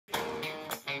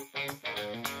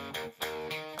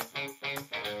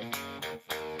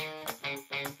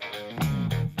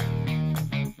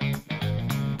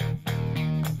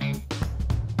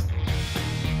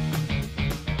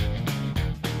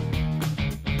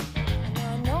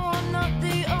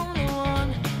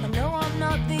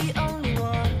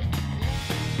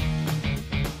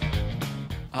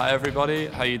Hi everybody,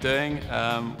 how you doing?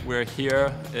 We're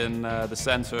here in the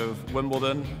centre of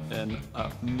Wimbledon in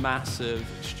a massive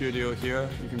studio here.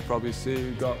 You can probably see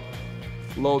we've got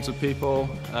loads of people,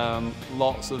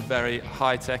 lots of very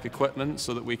high-tech equipment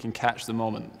so that we can catch the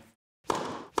moment.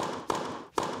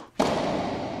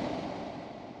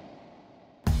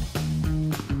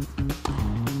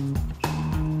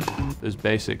 There's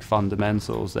basic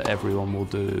fundamentals that everyone will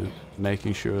do,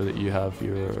 making sure that you have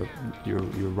your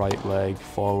right leg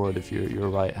forward if you're a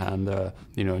right-hander,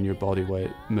 you know, and your body weight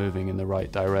moving in the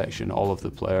right direction. All of the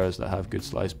players that have good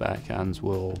slice backhands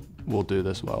will do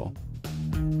this well.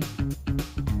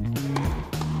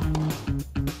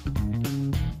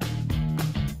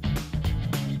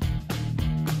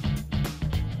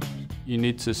 You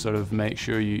need to sort of make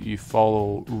sure you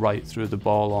follow right through the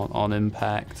ball on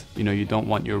impact. You know, you don't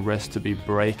want your wrist to be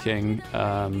breaking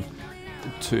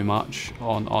too much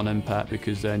on impact,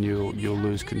 because then you'll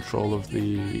lose control of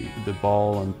the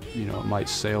ball, and you know, it might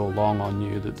sail along on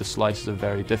you. That the slice is a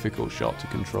very difficult shot to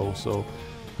control, so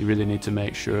you really need to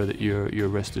make sure that your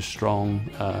wrist is strong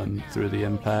through the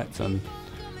impact and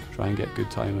try and get good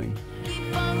timing.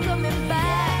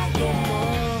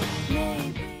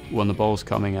 When the ball's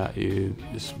coming at you,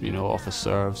 just, you know, off a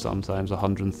serve, sometimes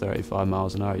 135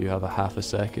 miles an hour, you have a half a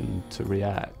second to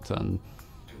react, and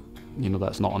you know,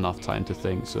 that's not enough time to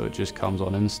think, so it just comes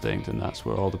on instinct, and that's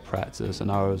where all the practice and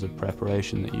hours of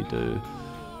preparation that you do,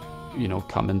 you know,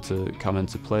 come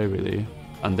into play really.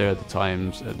 And they're the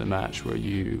times at the match where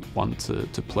you want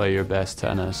to play your best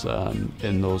tennis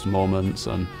in those moments,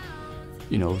 and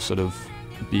you know, sort of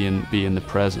be in the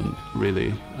present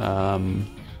really.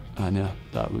 And yeah,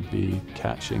 that would be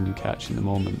catching the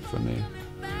moment for me.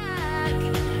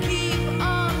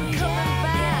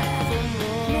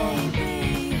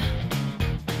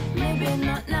 Maybe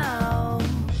not now.